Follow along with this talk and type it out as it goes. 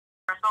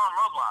on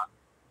Roblox.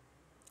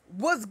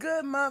 What's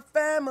good, my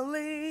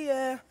family?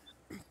 Yeah.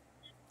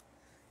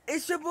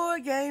 It's your boy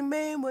Game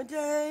Man with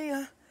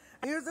Jay.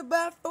 Here's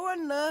about for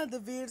another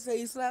video.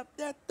 Say slap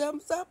that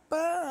thumbs up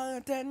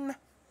button.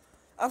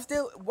 I'm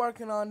still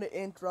working on the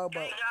intro,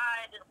 but Hey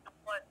guys, it's the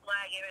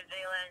Flag Gamer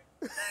Zealand.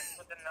 Back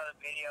with another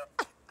video.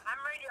 I'm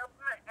ready to open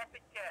my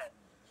epic chest.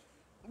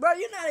 bro,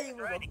 you're not even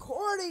Ready.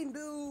 recording,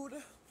 dude.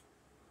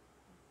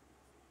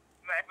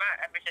 My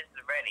epic chest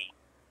is ready.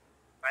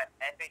 My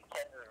epic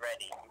chest is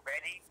ready. You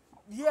ready?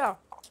 Yeah.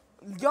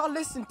 Y'all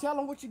listen, tell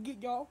them what you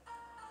get, y'all.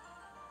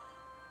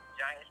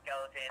 Giant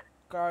skeleton.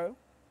 Okay.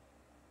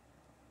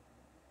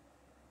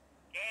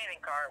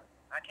 Cannon car.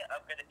 I can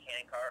upgrade the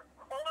cannon car.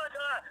 Oh my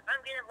god,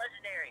 I'm getting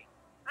legendary.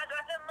 I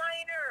got the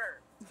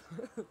miner.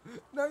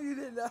 No, you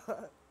did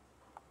not.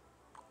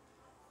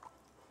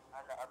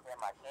 I'm gonna upgrade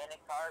my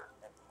cannon car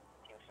and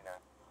executioner.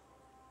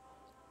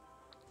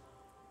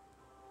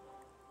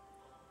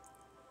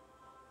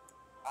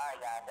 Alright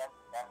guys,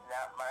 that's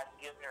now my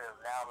executioner is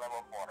now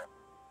level 4.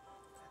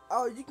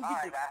 Oh, you can get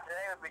Alright guys,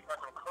 today we'll be doing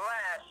some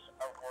Clash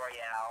of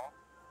Royale.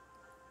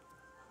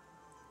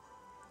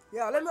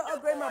 Yeah, let me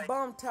upgrade my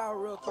bomb tower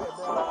real quick,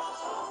 bro.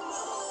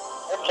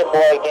 It's your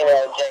boy,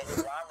 Gamer J.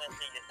 I'm gonna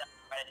see this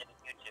right into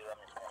YouTube. I'm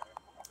just saying.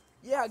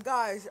 Yeah,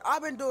 guys,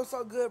 I've been doing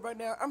so good right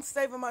now. I'm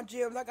saving my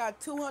gems. I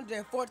got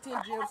 214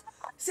 gems,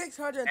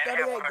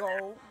 638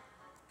 gold.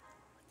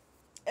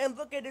 And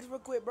look at this real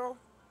quick, bro.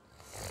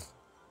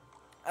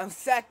 I'm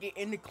second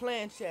in the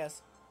clan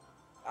chest.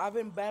 I've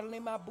been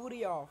battling my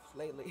booty off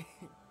lately.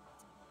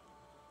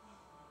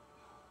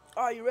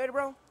 Are you ready,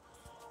 bro?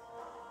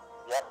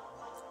 Yep.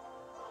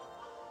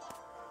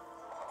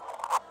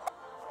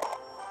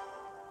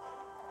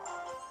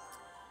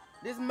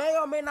 This may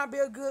or may not be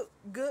a good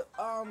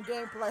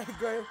gameplay.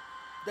 Girl.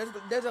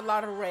 There's a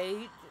lot of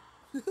rage.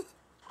 As you can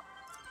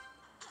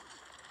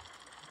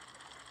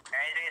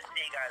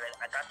see, guys,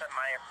 I got the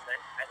miner from the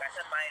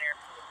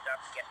stuff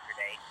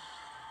yesterday.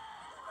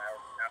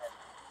 Now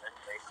this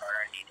very card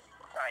I need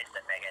besides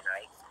the Mega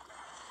Knight.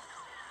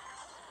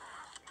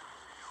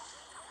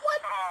 What?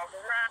 Oh, the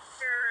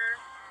raptor!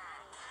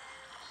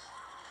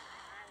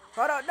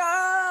 Hold on,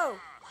 no!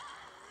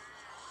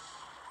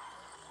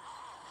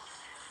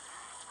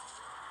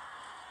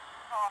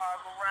 Oh,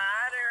 the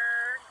rider!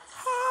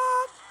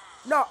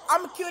 No,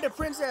 I'm gonna kill the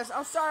princess.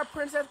 I'm sorry,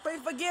 princess.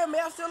 Please forgive me.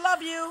 I still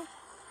love you.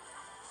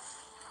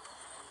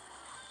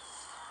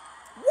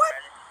 What?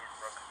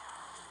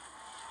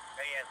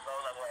 Oh, yeah, low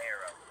level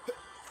arrow.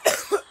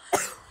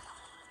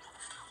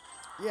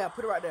 Yeah,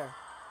 put it right there.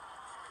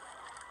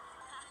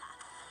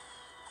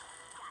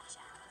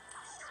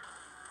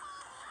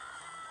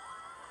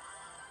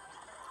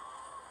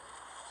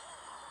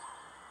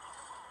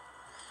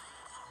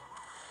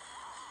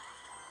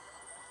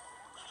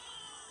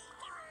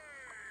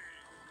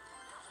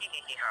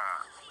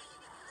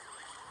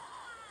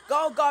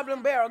 Go,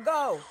 Goblin Barrel,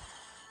 go!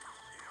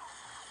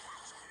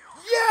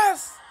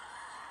 Yes!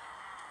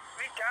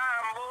 We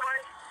got him, boy!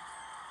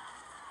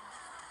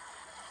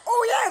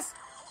 Oh, yes!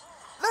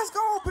 Let's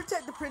go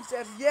protect the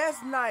princess.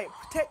 Yes, Knight.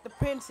 Protect the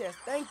princess.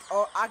 Thank you.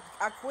 Oh, I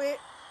quit.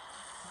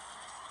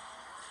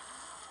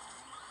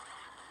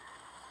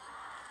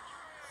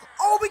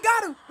 Oh, we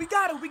got him! We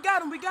got him! We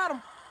got him! We got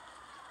him!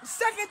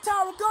 Second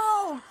tower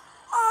gone!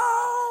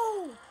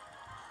 Oh!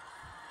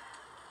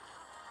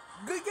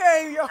 Good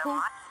game, yo!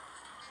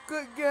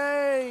 Good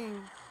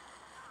game!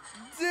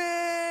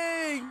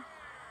 Dang!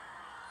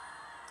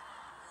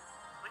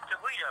 We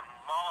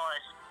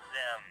demolished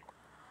them.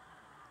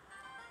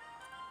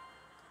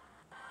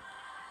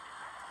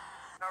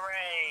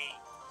 Hooray!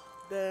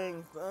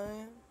 Dang, son.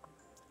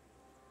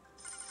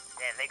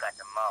 Man, they got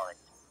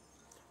demolished.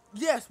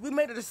 Yes, we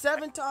made it a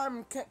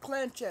 7-time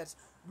clan chest.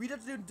 We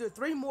just do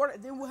 3 more,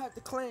 and then we'll have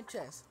the clan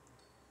chest.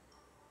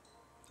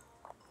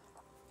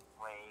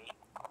 Wait.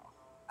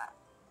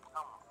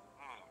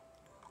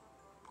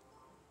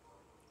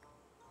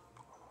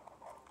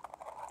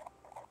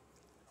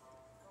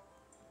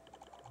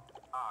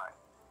 Alright.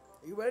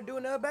 You ready to do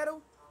another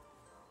battle?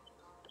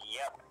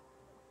 Yep.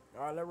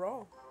 Alright, let's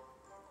roll.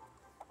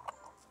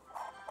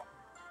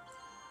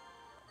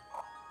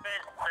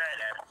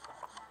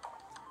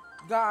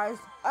 Guys,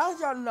 as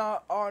y'all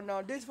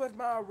know, this was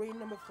my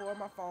arena before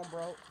my phone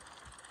broke.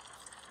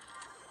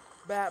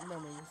 Bad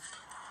memories.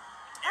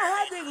 I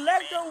had the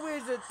Electro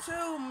Wizard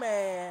too,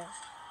 man.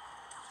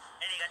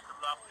 And you got the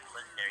lovely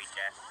legendary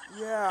chest.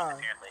 Yeah.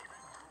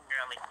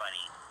 Apparently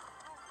funny.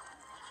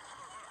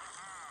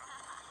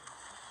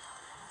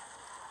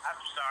 I'm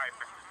sorry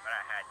for what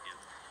I had to.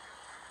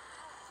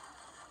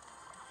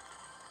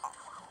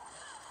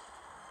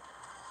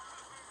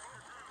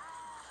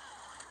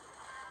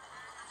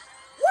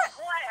 What?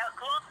 What? How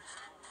close?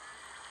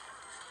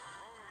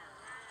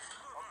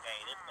 Okay,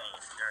 this thing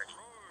is dirty.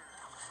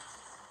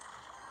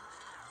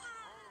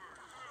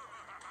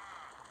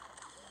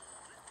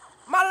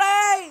 My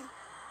leg!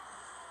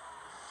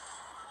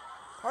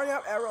 Hurry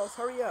up, arrows.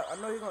 Hurry up. I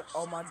know you're gonna.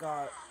 Oh my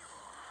god.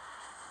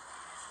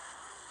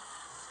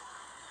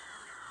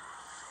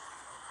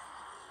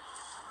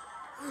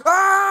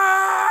 Ah!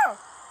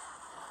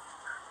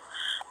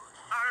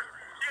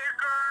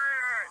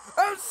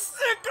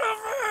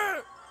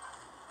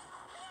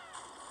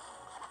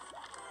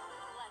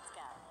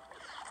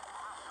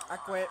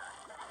 quit.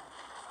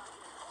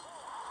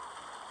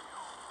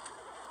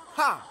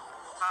 Ha!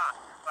 Ha!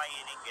 Why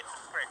you didn't get the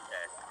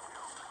princess?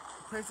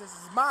 The princess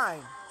is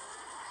mine.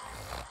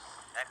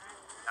 That's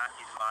not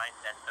his mind.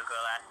 That's the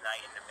girl last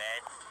night in the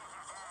bed.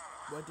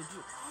 What did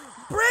you...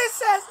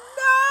 Princess,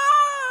 no!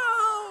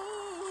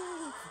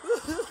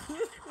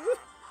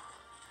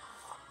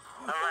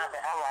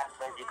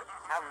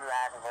 I'm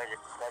laughing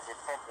because the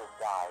princess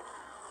died.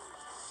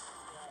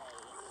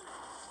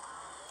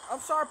 I'm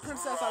sorry,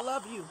 princess, I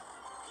love you.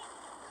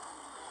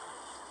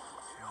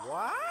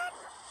 What?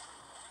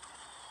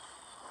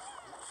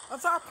 I'm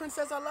sorry,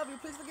 princess, I love you.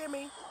 Please forgive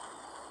me.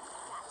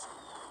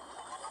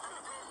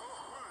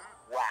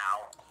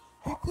 Wow.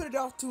 He put it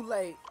off too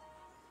late.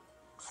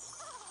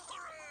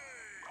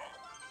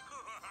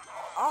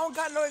 I don't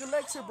got no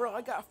elixir, bro.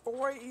 I got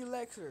 4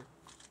 elixir.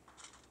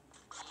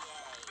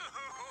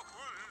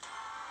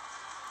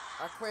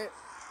 I quit.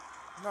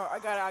 No, I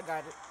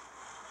got it.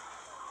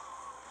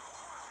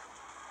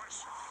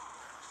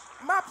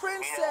 My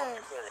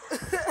princess.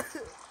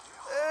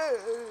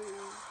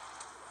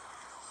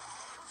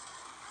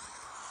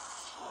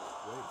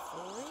 Wait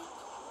for it.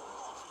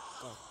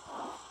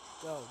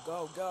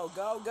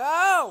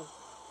 Go.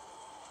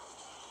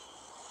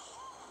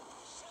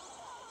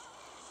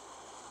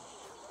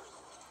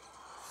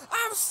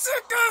 I'm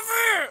sick of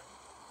it.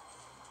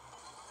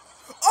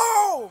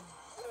 Oh.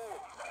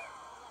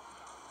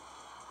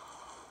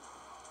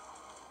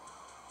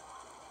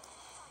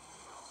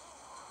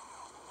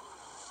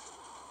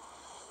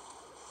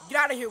 Get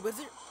out of here,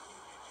 wizard.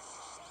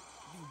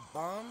 You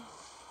bum.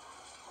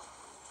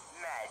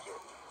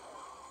 Magic.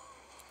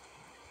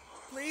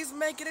 Please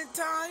make it in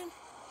time.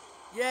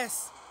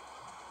 Yes.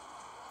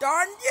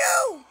 Darn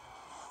you!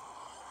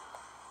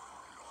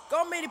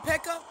 Go, Mini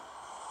Pekka.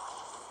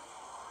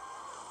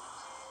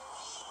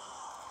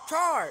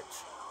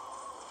 Charge.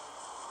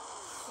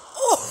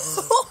 Oh.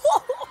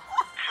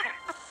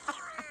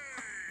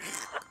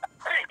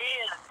 He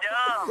is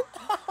dumb.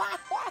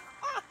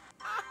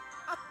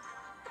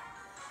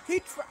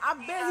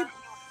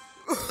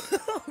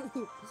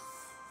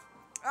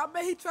 I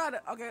bet he tried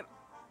to. Okay.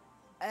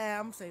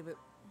 I'm save it.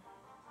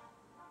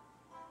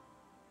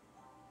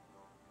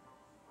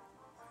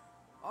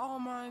 Oh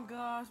my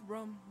gosh,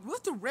 bro.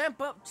 What's the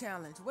ramp up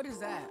challenge? What is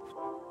that?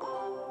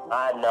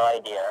 I have no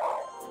idea.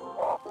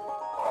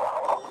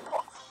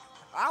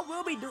 I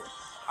will be doing.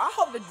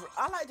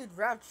 I like the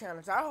draft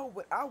challenge. I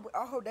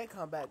hope they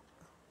come back.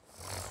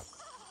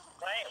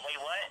 Wait,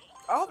 what?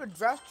 I hope the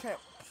draft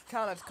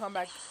challenge come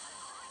back.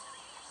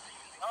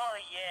 Oh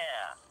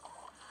yeah.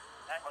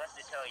 That's what I have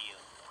to tell you.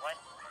 What?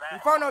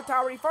 Inferno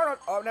Tower. Inferno.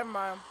 Oh, never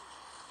mind.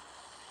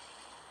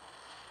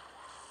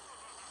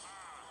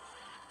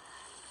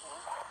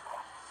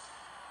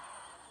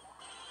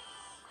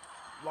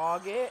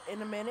 Log it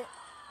in a minute.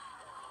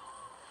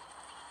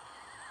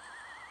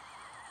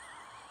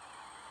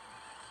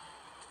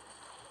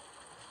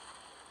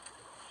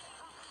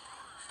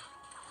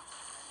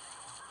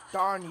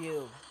 Darn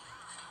you.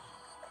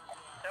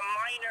 The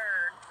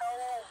miner. No.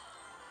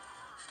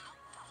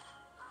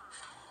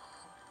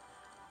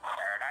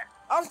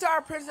 I'm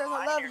sorry, princess.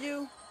 I love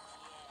you.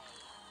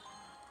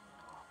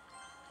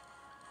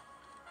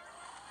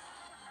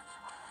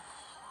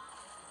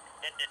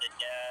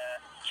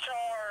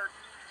 Charge.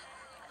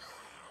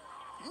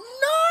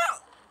 No!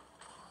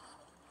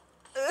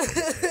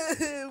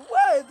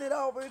 Why is it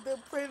always the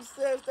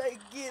princess that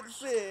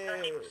gets it?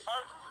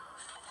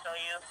 Show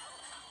you.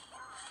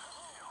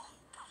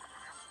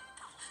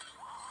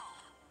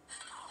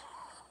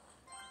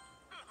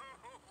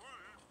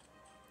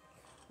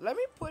 Let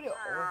me put it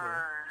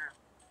over.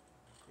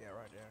 Yeah,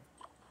 right there.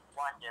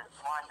 Watch this.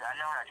 I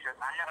know how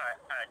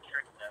to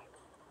trick them.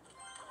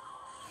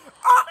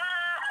 Ah!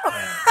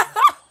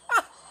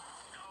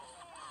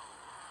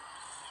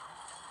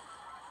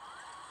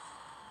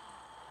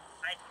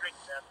 I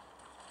tricked them.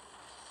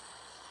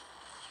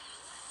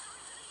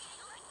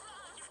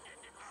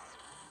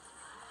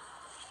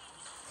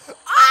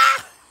 Ah!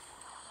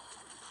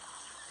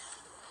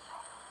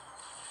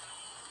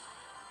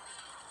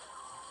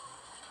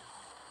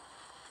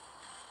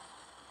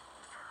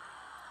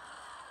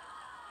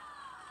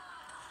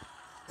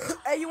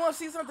 Hey, you want to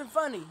see something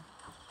funny?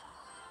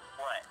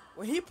 What?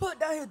 When he put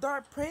down his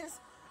Dark Prince,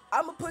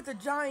 I'm going to put the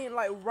giant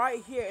like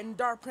right here and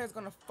Dark Prince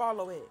going to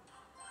follow it.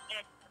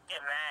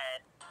 Get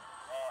mad.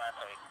 Oh, that's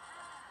okay.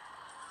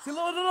 See,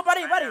 little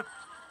buddy.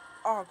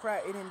 Oh,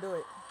 crap, it didn't do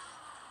it.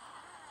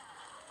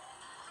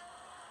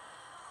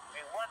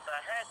 Wait, what the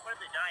heck? Where's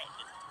the giant?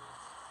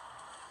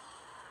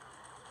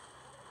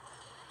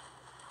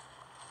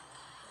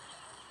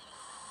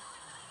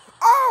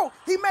 Oh,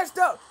 he messed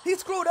up. He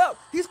screwed up.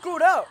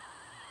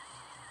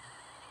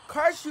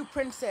 Curse you,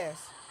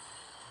 princess.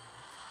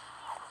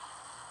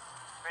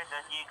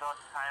 Princess, you go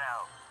to time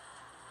out.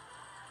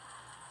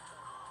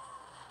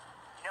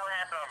 You know what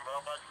happened on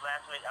Roblox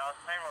last week? I was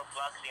playing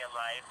Roblox in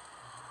life,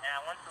 and I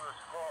went to the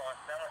school,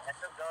 and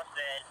some girl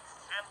said,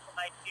 I'm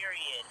my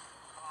period.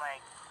 I'm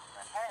like,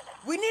 what the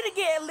heck? We need to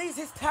get at least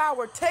his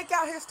tower. Take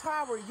out his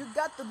tower. You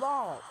got the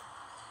ball.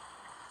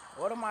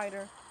 What a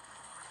miter.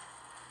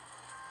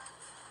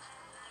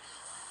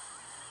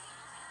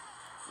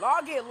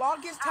 Log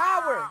his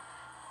tower. Ah!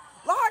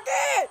 Log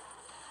it!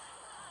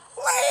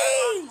 Come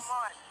Please!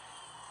 on.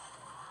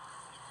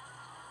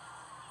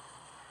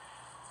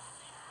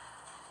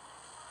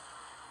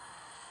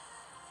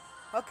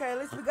 Okay, at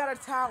least we got a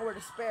tower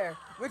to spare,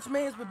 which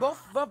means we both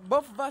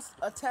of us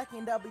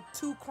attacking. That'll be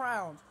 2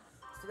 crowns,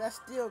 so that's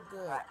still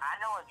good. I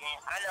know a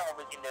game. I know what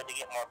we can do to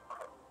get more.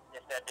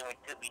 Instead of doing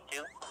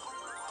 2v2,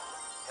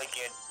 we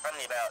can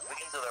we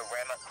can do the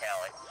Ram Up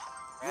challenge.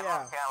 Ram Yeah.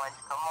 Up challenge.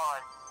 Come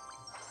on.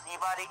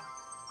 Anybody?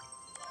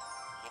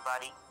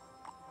 Anybody?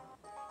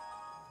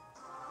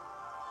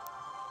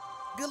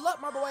 Good luck,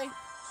 my boy.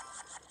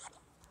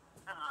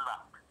 Good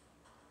luck.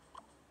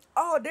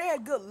 Oh, they're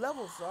at good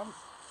level, so I'm...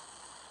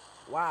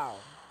 Wow.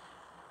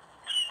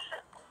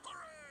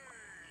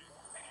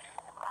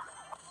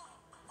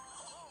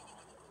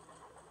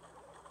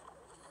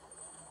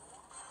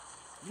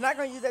 You're not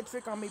gonna use that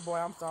trick on me, boy.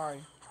 I'm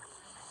sorry.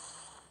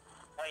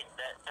 Wait,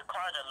 the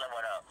cards are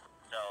leveled up,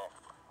 so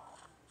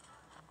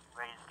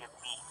ready to get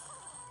beat.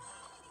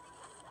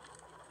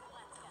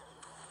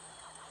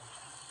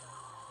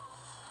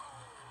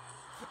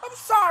 I'm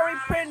sorry,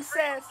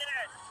 princess.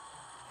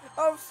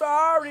 I'm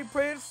sorry,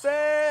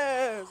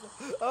 princess.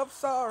 I'm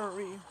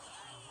sorry.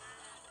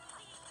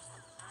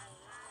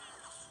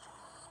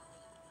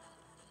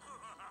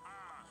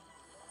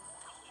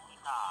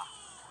 Ah,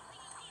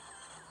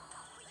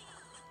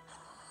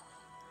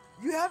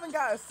 You haven't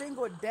got a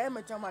single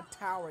damage on my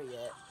tower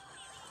yet.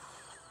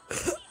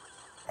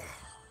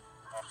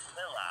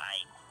 still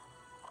I.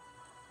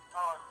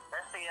 Oh,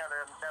 that's the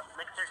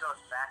elixir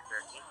goes faster.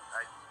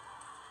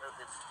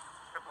 The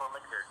triple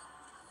elixir.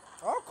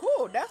 Oh,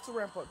 cool. That's the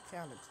ramp up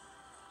challenge.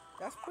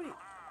 That's pretty...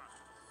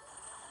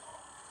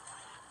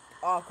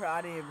 Oh, crap.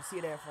 I didn't even see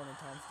that from the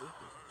time,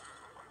 stupid.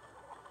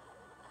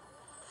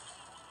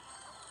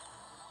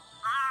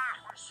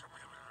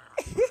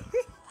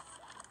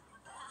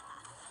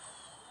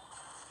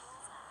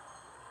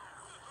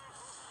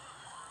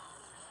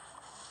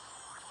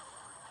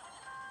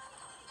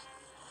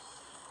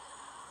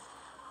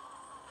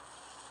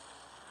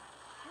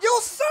 You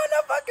son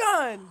of a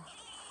gun!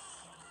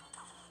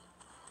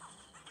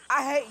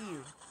 I hate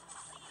you.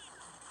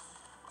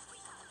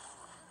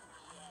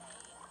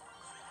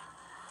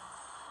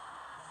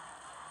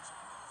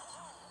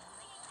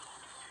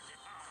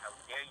 How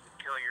dare you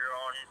kill your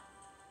own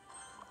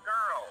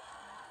girl?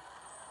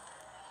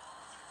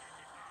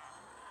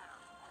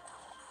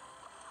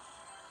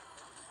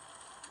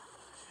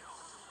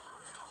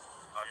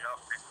 Oh no.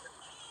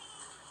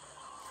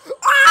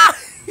 Ah!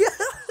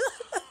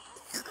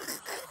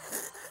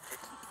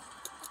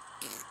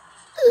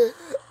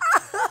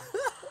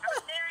 How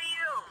dare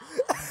you?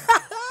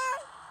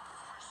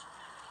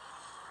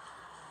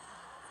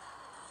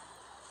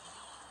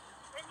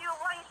 And you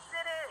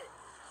wasted it.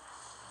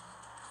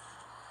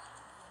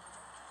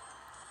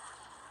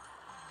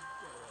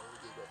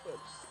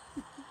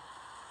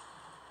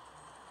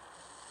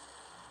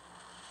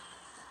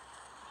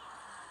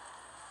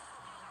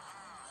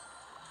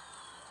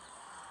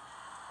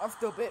 I'm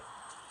stupid.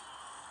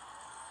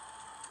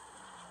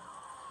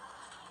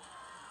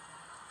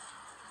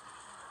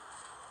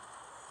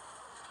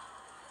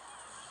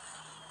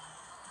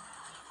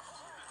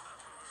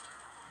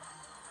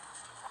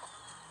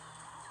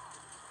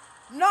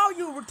 No,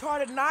 you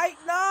retarded knight.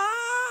 No.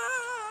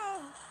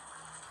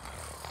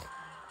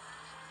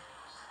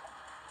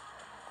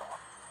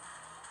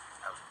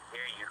 How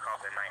dare you call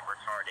the knight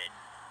retarded?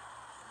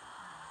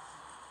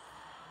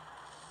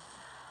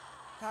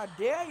 How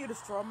dare you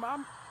destroy my...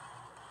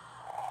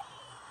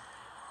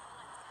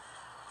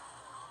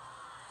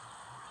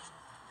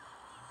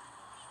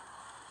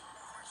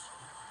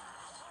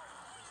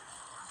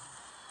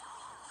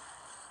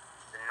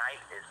 The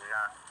knight is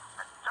not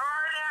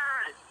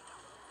retarded.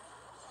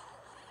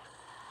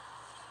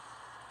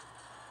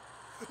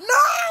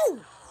 No!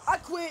 I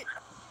quit.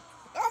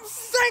 I'm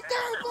sick of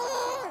it.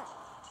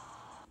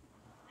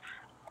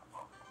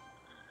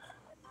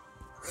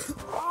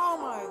 Oh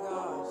my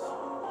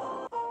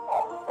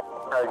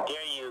How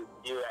dare you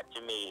do that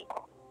to me?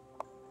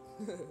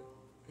 gosh.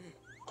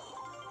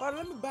 Hold on,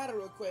 let me battle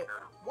real quick.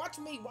 Watch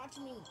me, watch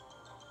me.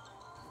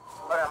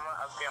 But I'm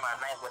upgrading my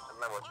knight with the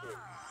level 2.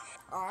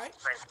 Alright.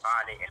 Press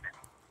body in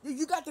it.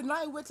 You got the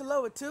knight wit to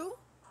level 2?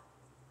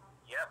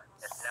 Yep,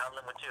 it's now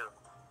level 2.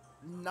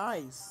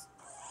 Nice.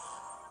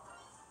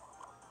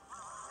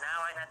 Now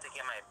I have to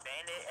get my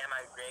bandit and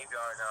my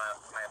graveyard,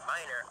 my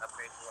miner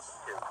upgrade to level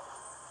 2.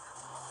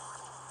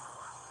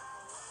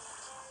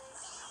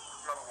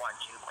 I'm gonna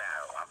watch you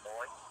battle, my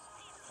boy.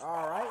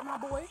 Alright, my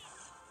boy.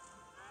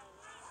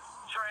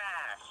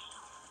 Trash!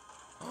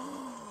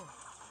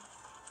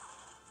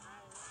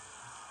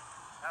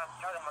 I'm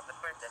talking about the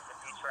princess if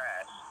you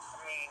trash.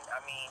 I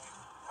mean,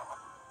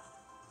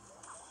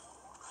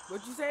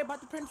 What'd you say about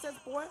the princess,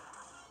 boy?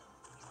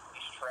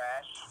 he's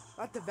trash.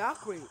 About the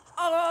Valkyrie.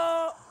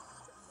 Oh!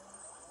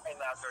 Hey,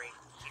 Valkyrie,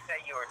 you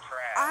said you were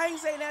trash. I ain't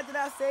saying that.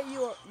 I said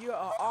you're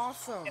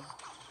awesome.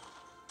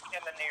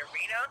 him in the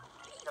arena,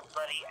 the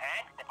bloody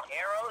axe and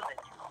arrows and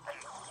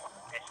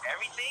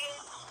everything.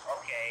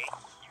 Okay,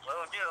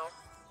 will do.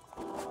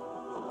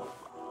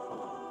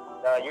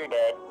 No, you're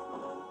dead.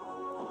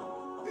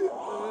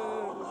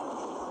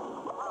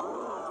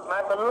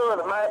 My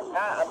balloon, I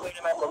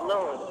upgraded my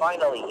balloon,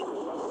 finally.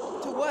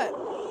 To what?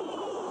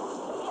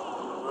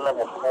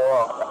 Level 4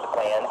 on the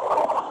plan.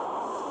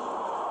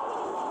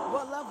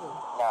 What level?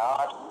 No,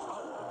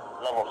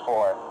 level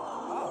 4.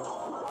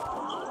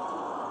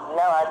 Oh.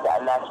 Now I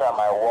maxed out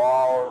my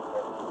walls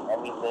and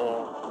everything.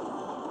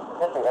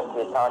 That's a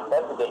good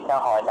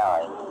town hall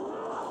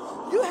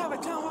 9. You have a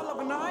town hall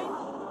level 9?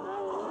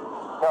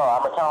 No,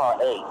 I'm a town hall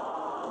 8.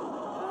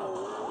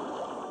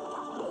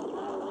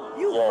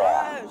 You yeah.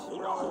 rush,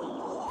 bro.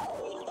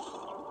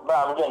 But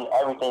I'm getting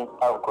everything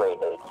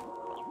upgraded.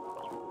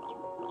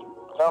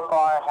 So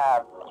far, I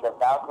have the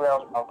Valkyrie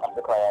of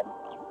the clan.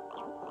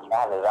 I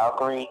have the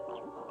Valkyrie,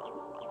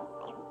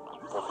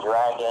 the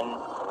dragon,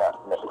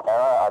 and the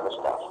other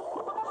stuff.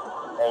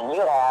 And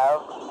you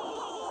have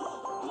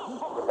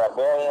the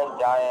barbarian,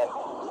 giant,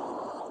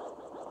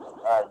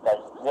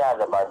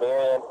 the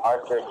barbarian,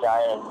 archer,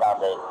 giant, and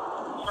goblin.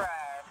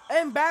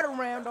 And battle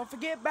round, don't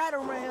forget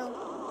battle round.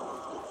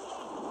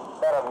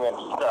 That'll be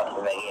stuff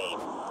in the game.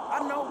 I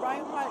know, right?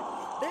 I'm like,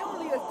 they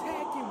only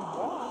attacking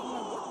walls. I'm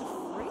like, what the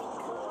freak?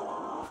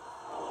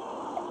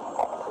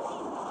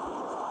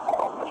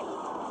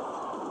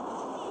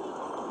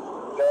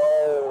 Go.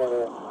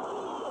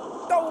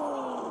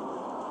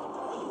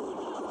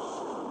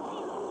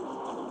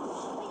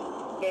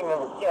 Game of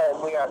the Show,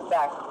 we are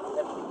back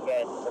once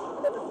again with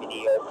another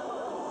video.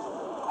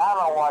 I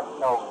don't watch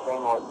no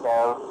Game of the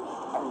Show.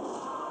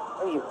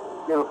 Are you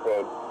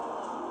stupid?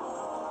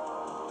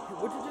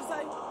 What did you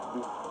say?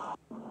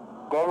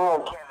 Daniel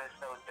and Kevin is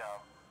so dumb.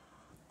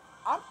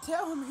 I'll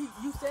tell him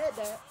you said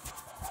that.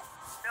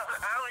 No,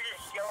 I was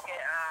just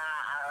joking.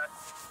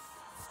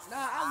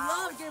 Nah, I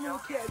love Gaming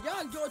with Kev.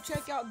 Y'all go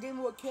check out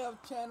Gaming with Kev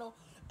channel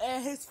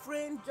and his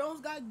friend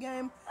Jones Got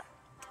Game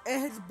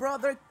and his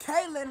brother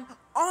Kalen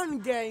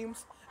on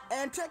games.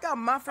 And check out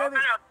my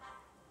favorite.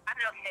 I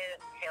know Kalen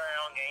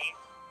on games.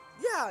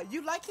 Yeah,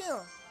 you like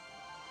him.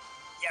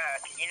 Yeah,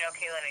 you know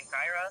Kalen and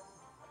Kyra?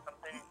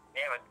 Something.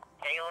 Yeah, with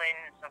Kalen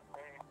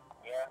something.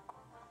 Yeah.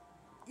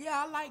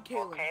 Yeah, I like Kalen.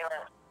 Oh,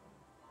 Kalen.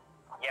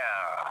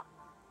 Yeah.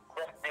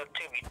 Let's do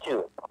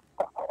 2v2.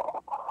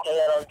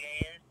 Kalen on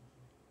games.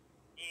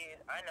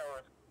 Dude, I know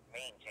his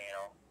main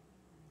channel.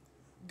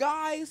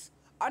 Guys,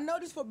 I know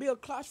this will be a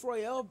Clash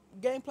Royale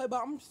gameplay,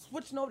 but I'm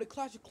switching over to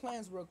Clash of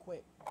Clans real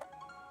quick.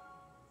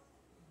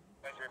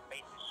 Because your base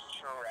is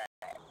trash.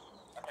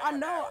 I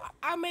know,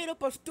 I made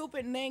up a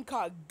stupid name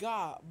called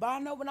God, but I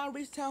know when I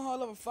reach Town Hall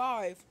level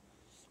 5,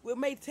 it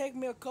may take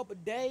me a couple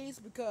days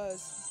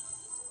because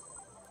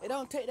it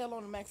don't take that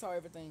long to max out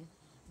everything.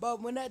 But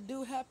when that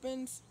do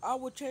happens, I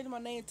will change my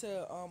name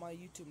to my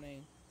YouTube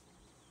name.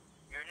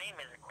 Your name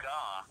is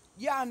Gaw.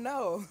 Yeah, I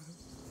know.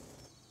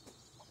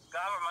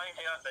 Gaw reminds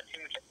me of the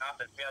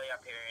Fairly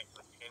appearance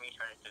when Timmy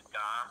turned into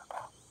Gaw.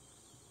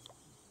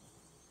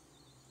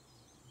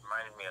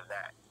 Reminded me of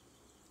that.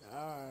 I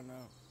don't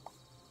know.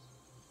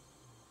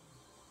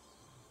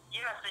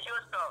 Yes, the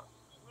US spell.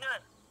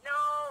 No!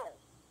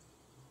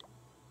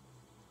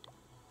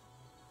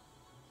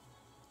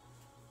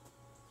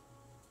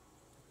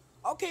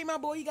 Okay, my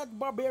boy, you got the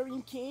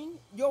Barbarian King.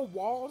 Your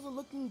walls are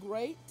looking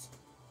great.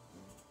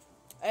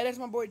 Hey, that's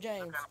my boy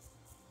James. Okay.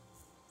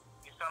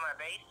 You saw my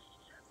base?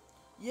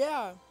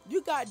 Yeah,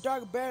 you got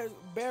Dark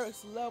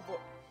Barracks level.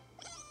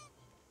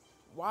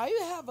 Why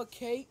you have a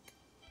cake?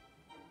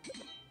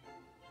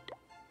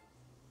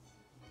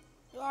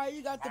 Alright,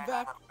 you got the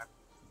back.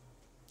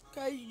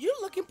 Okay, you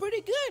looking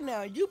pretty good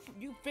now. You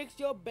fixed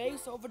your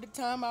base over the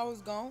time I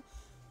was gone.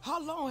 How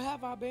long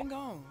have I been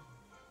gone?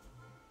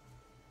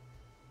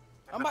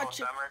 I'm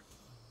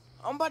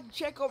about to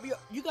check over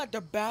you got the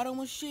battle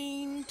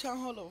machine, Town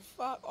Hall level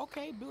 5.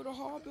 Okay, build a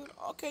hall,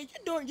 okay,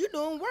 you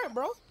doing work,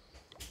 bro.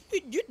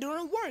 You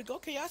doing work.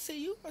 Okay, I see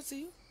you. I'm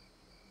getting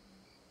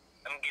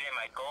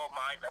my gold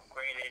mines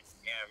upgraded,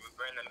 and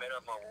we're in the middle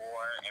of a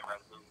war, and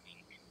we're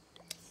losing.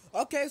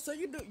 Okay, so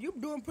you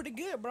doing pretty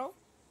good, bro.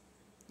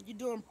 You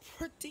doing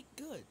pretty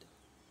good.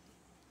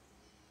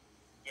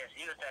 Yes,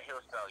 use that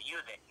heal spell.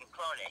 Use it and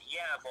clone it.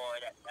 Yeah, boy,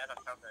 that's what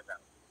something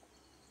about.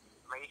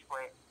 Rage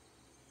quit.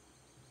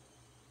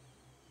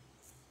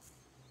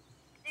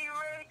 He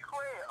rage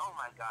quit. Oh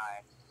my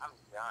god, I'm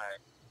done.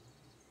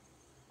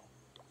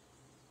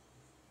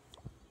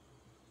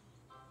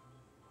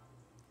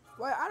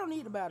 Wait, I don't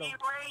need a battle. He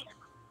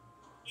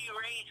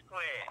rage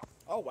quit.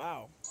 Oh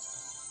wow.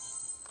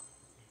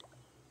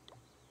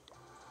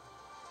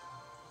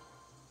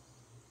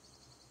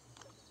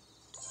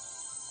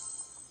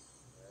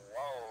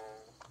 Whoa.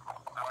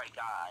 Alright,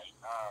 guys.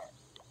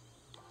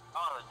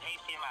 Oh, did you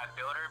see my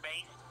builder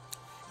base?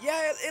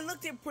 Yeah, it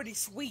looked pretty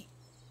sweet.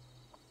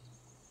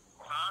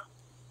 Huh?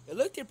 It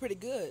looked pretty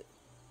good.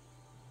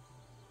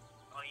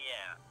 Oh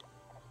yeah.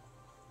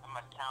 I'm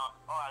a town.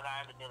 Oh, I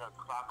gotta do a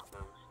clock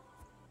boost.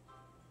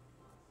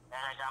 And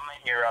I got my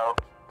hero.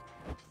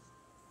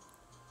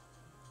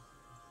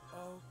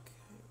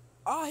 Okay.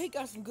 Oh, he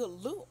got some good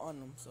loot on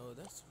him, so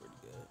that's pretty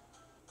good.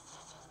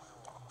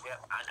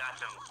 Yep, I got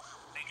some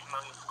 6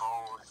 million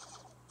gold.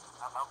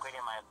 I'm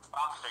upgrading my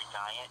boxer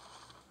giant.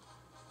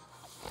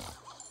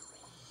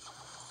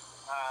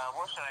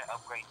 Where should I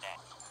upgrade that?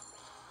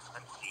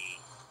 Let's see.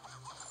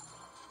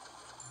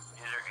 Is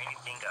there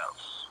anything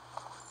else?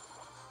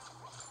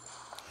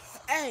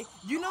 Hey,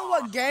 you know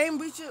what game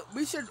we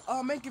should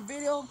make a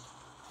video?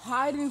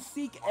 Hide and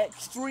seek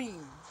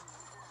extreme.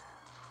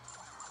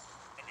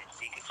 And then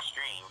seek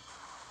extreme.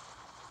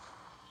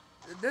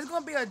 There's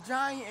gonna be a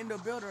giant in the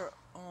builder's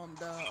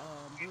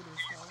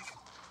house.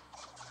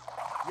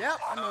 Yep,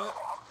 I know it.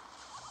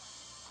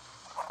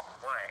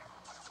 What?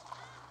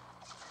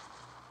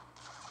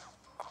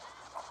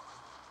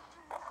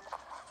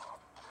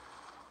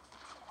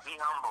 Be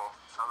humble.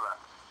 Hold up.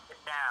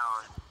 Sit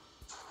down.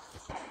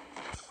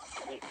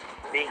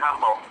 Be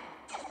humble.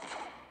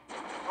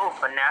 Oh,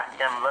 finesse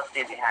them. Let's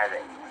see if he has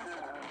it.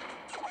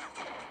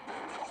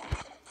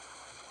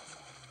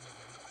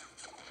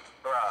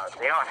 Bruh,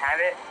 they don't have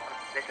it?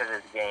 I'm sick of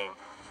this game.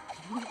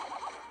 I'm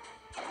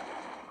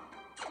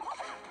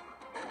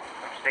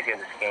sick of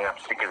this game. I'm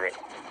sick of it.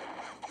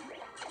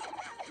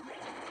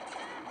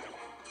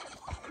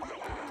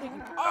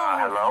 Taking all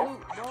his hello?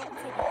 loot, bro.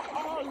 Taking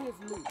all his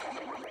loot.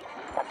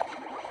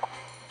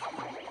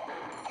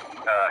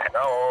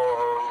 Hello?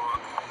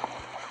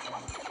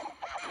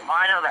 Oh,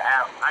 I know the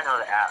app. I know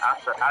the app.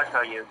 I'll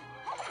tell you.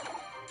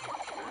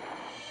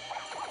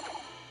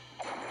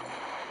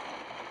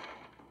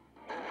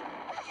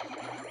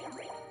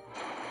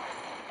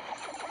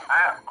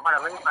 Hold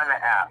on, let me find the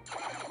app.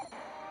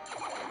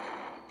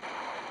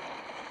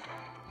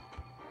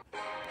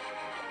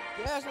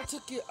 Yes,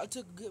 I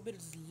took a good bit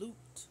of his loot.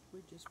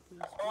 We just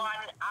please. Oh,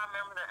 I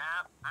remember the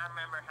app. I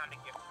remember how to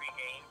get free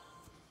games.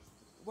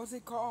 What's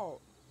it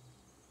called?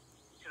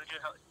 Tutu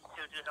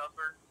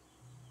Helper.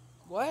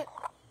 What?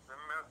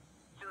 Remember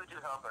Tutu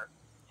Helper.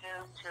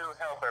 Tutu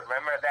Helper.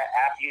 Remember that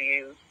app you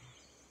use?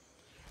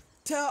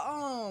 To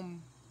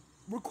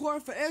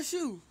record for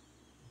SU.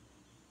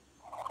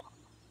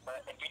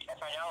 But if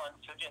I download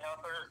Tutu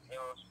Helper, it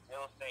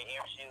will say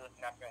AirShoe has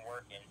not been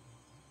working.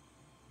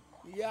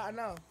 Yeah, I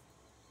know.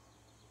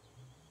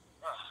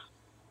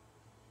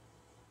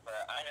 But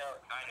I know.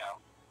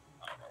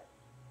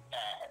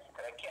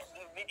 But I can't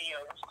do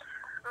videos.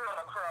 I'm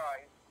gonna cry.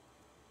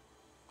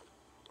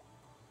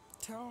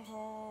 Town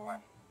Hall.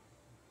 Alright,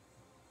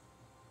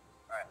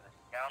 let's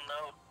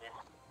download this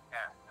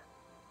app.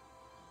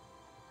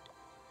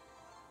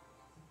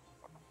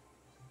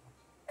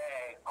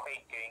 Egg,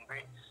 bacon,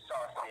 grits,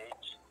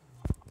 sausage.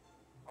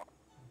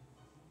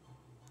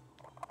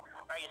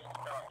 I used to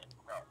start.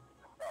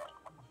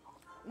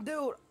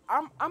 Dude,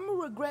 I'm gonna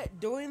regret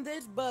doing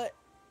this, but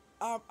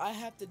I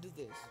have to do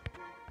this.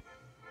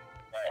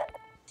 Right.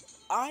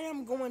 I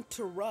am going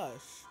to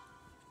rush.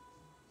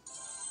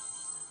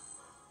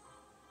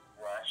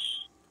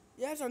 Rush.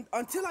 Yes,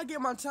 until I get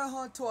my town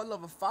hall to a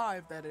level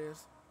 5. That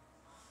is.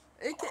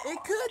 It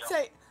could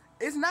take.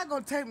 It's not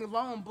gonna take me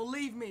long.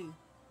 Believe me.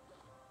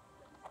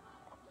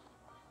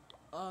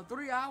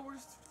 3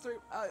 hours.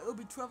 It'll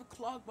be 12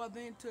 o'clock by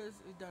then till it's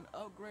done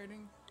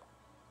upgrading.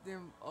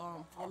 Then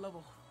for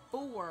level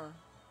 4,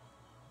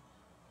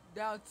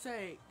 that'll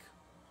take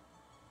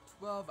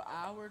 12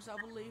 hours, I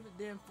believe.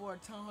 Then for a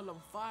town hall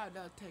level 5,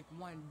 that'll take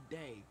 1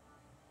 day.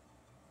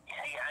 Yeah,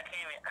 I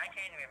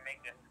can't even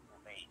make this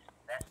base.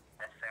 That's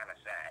kind of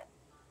sad.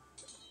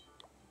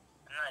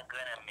 I'm not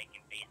good at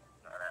making bases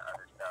and all that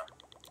other stuff.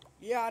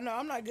 Yeah, I know.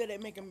 I'm not good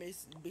at making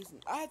bases.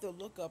 I have to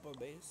look up a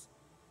base.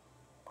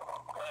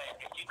 But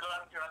if you go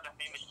up to like a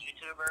famous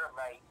YouTuber,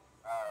 like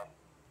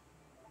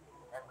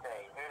let's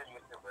say here's a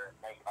YouTuber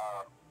like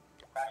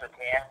Pastor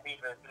Cam, he's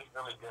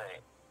really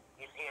good.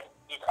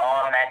 He's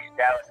all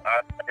maxed out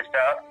other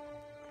stuff.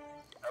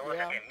 I wish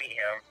I could meet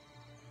him.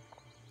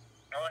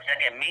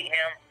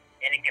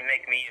 And he can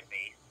make me a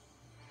base.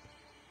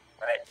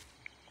 But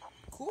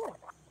Cool.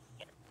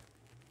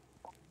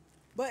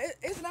 But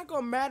it's not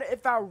gonna matter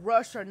if I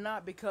rush or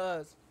not,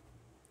 because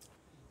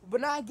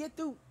when I get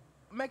through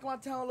making my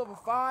town level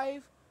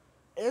 5,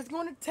 it's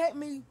gonna take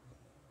me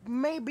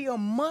maybe a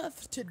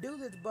month to do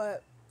this,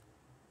 but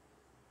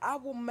I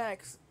will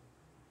max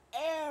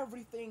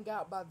everything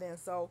out by then.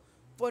 So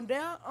for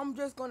now, I'm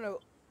just gonna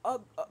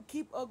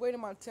keep upgrading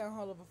my town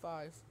hall level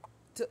 5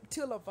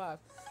 till level 5.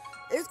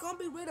 It's gonna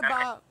be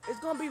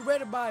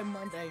ready by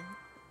Monday.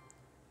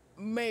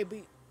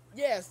 Maybe.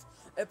 Yes.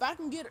 If I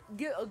can get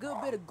a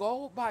good bit of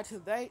gold by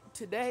today,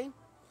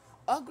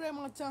 upgrade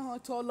my town hall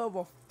to a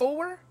level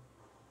 4.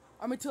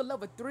 To a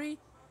level 3.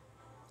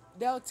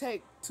 That'll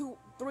take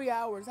 2-3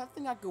 hours. I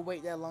think I could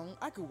wait that long.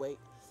 I could wait.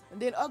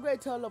 And then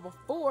upgrade to a level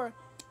 4.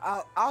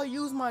 I'll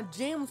use my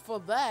gems for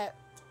that.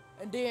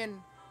 And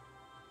then,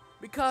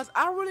 because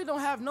I really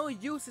don't have no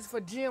uses for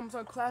gems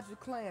on Clash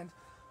of Clans.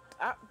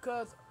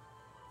 Because,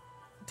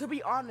 to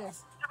be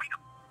honest,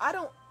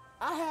 I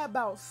had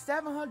about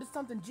 700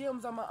 something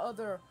gems on my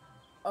other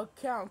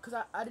account,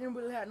 because I didn't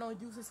really have no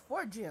uses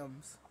for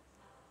gems.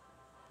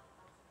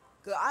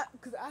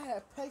 Cause I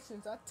have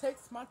patience. I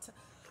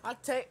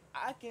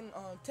can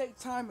take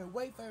time and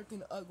wait for everything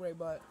to upgrade.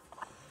 But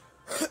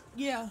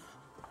yeah,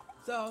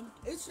 so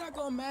it's not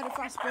gonna matter if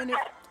I spend it.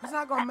 It's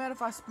not gonna matter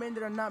if I spend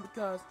it or not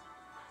because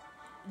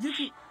you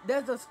can.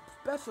 There's a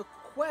special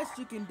quest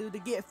you can do to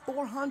get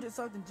 400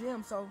 something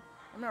gems. So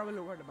I'm not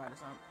really worried about it.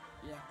 So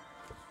yeah.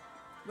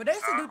 But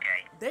Okay.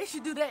 they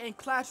should do that in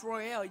Clash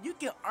Royale. You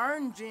can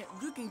earn gem,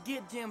 you can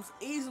get gems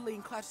easily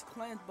in Clash of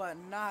Clans, but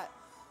not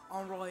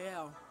on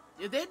Royale.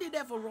 If they did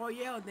that for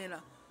Royale, then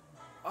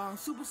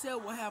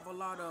Supercell will have a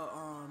lot of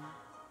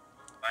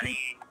Money.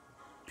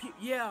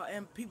 yeah,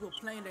 and people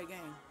playing that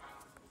game.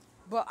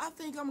 But I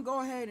think I'm gonna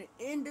go ahead and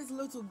end this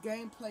little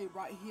gameplay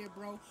right here,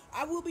 bro.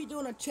 I will be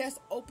doing a chest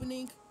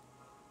opening,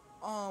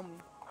 um,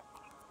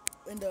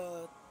 when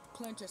the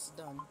clan chest is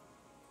done.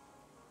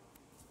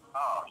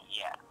 Oh,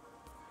 yeah.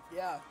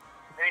 Yeah.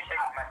 Let me check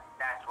my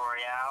stats,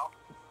 Royale.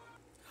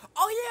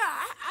 Oh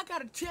yeah, I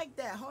gotta check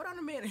that. Hold on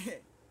a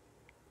minute.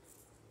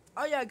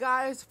 Oh yeah,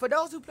 guys, for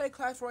those who play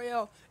Clash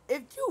Royale,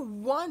 if you're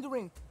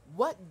wondering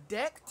what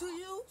deck to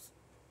use,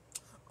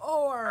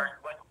 or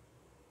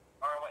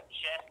What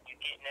chest you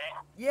get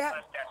next? yeah,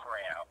 Plus stats,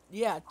 Royale.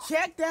 yeah,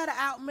 check that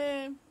out,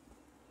 man.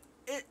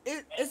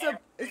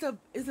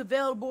 It's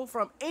available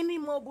from any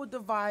mobile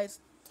device,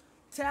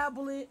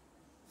 tablet,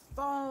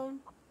 phone,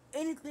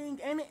 anything,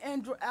 any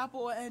Android,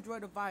 Apple or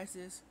Android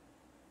devices.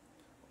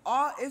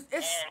 All it's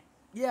And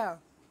yeah,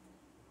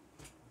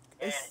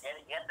 and it's and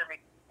you have to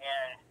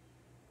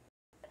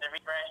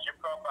refresh your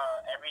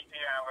profile every 3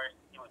 hours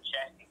to see what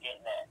chest you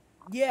get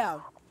next. yeah.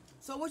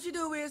 So what you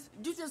do is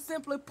you just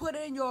simply put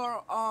in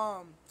your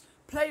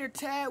player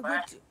tag,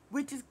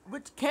 which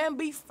can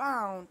be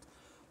found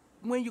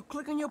when you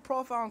click on your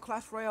profile on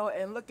Clash Royale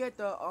and look at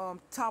the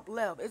top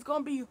left. It's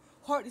gonna be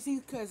hard to see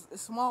because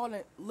it's small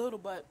and little,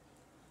 but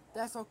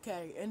that's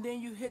okay. And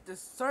then you hit the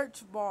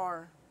search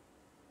bar.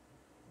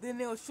 Then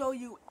it'll show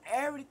you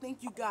everything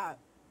you got.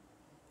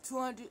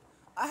 200.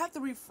 I have to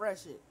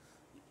refresh it.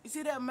 You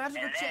see that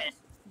magical And then- chest?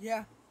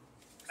 Yeah.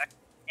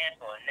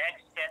 Cancel.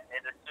 Next chest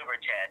is a super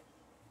chest.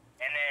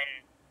 And then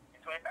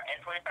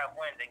in 25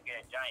 wins, they get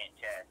a giant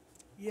chest.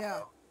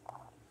 Yeah.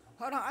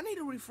 Hold on. I need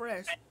to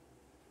refresh.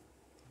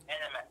 And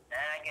then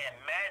I get a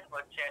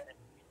magical chest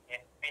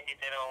in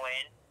 57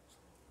 wins.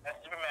 A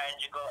super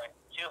magical at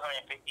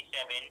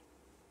 257.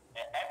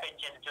 An epic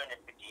chest at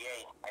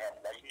 258. And a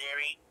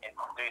legendary at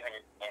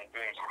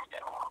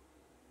 367.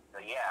 So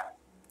yeah.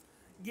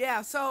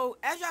 Yeah. So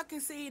as y'all can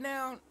see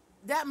now,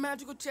 that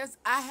magical chest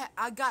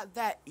I got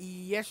that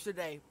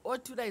yesterday or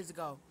 2 days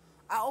ago.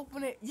 I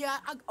opened it. Yeah,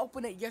 I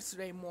opened it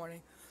yesterday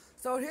morning.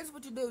 So here's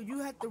what you do. You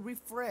have to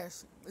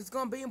refresh. It's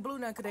gonna be in blue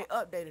now because they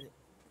updated it.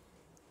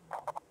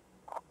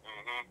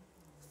 Mhm.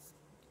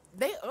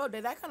 They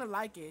updated. I kind of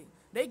like it.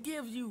 They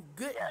give you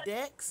good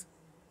decks.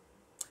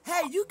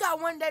 Hey, you got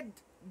one that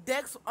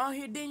decks on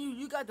here, didn't you?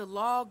 You got the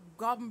log,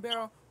 Goblin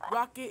Barrel,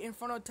 Rocket,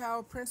 Inferno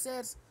Tower,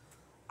 Princess,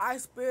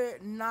 Ice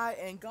Spirit, Knight,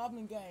 and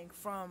Goblin Gang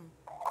from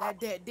that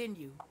deck, didn't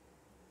you?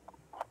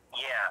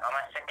 Yeah. On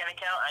my second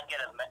account, I get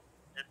a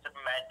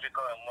super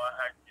magical and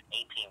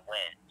 118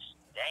 wins.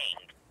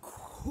 Dang.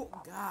 Cool,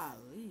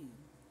 golly.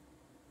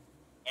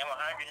 And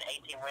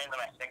 118 wins on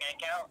my second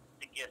account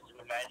to get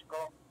super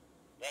magical.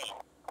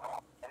 Dang.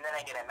 And then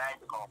I get a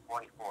magical and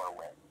 44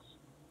 wins.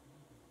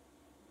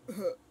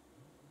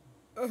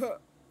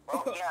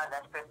 Well, yeah,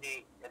 that's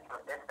basically it's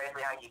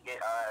basically how you get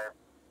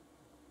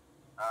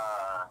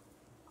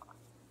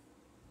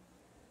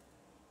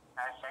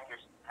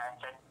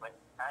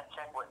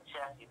check what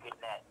chest you get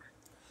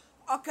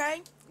next.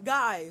 Okay,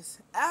 guys,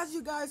 as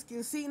you guys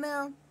can see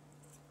now,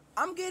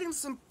 I'm getting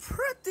some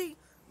pretty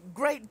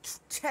great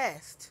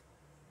chests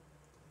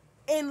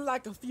in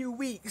like a few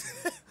weeks.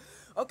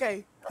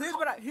 Okay, here's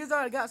what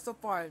I got so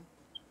far.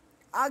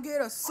 I get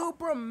a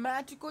super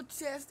magical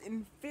chest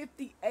in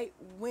 58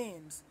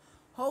 wins.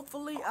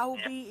 Hopefully, I will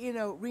be in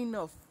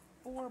arena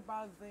 4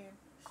 by then.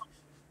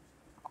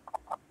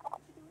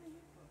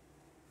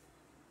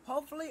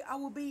 Hopefully, I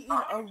will be in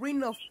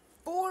arena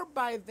 4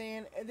 by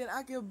then, and then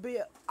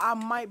I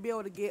might be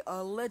able to get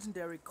a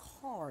legendary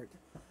card.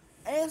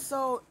 And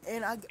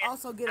I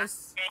also get a.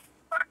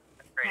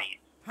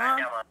 Huh?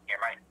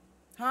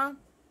 Huh?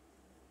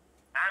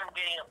 I'm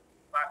getting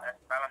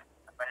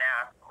for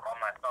now on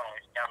my phone.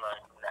 It's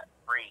downloading from that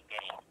free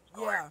game.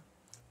 Yeah.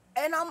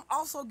 And I'm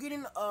also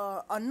getting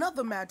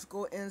another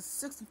magical in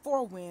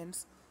 64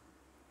 wins.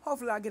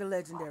 Hopefully I get a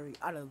legendary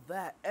out of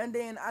that. And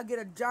then I get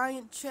a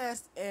giant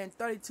chest and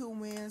 32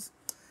 wins.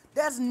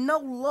 There's no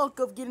luck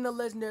of getting a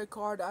legendary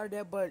card out of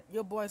that, but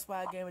your boy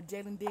Spy Gamer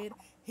Jalen did.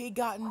 He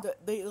gotten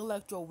the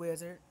Electro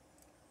Wizard.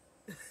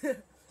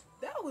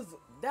 that was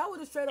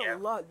a straight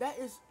up luck. That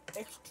is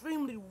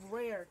extremely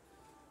rare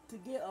to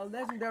get a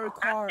legendary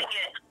card.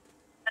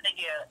 I think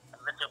get a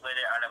little bit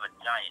out of a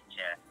giant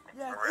chest.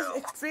 Yeah, it's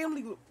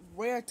extremely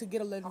rare to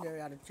get a legendary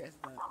out of chest,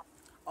 but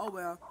oh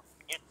well.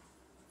 Get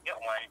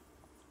one.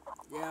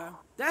 Yeah,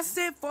 that's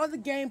it for the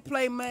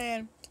gameplay,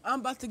 man.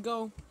 I'm about to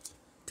go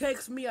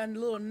take me a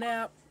little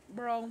nap,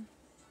 bro.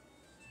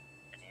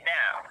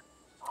 Now,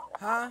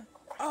 Huh?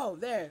 Oh,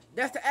 there.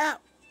 That's the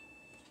app.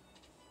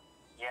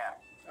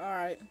 Yeah.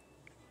 Alright.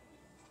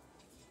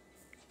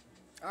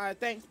 Alright,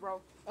 thanks,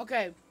 bro.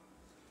 Okay.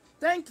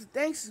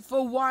 Thanks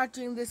for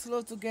watching this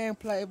little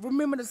gameplay.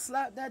 Remember to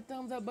slap that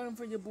thumbs up button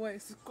for your boy.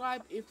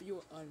 Subscribe if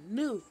you are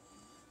new.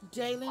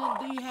 Jalen,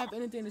 do you have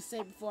anything to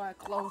say before I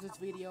close this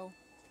video?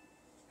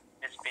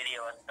 This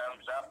video is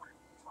thumbs up.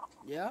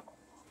 Yep.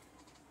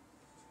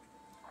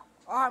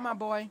 Alright, my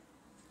boy.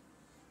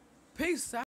 Peace out.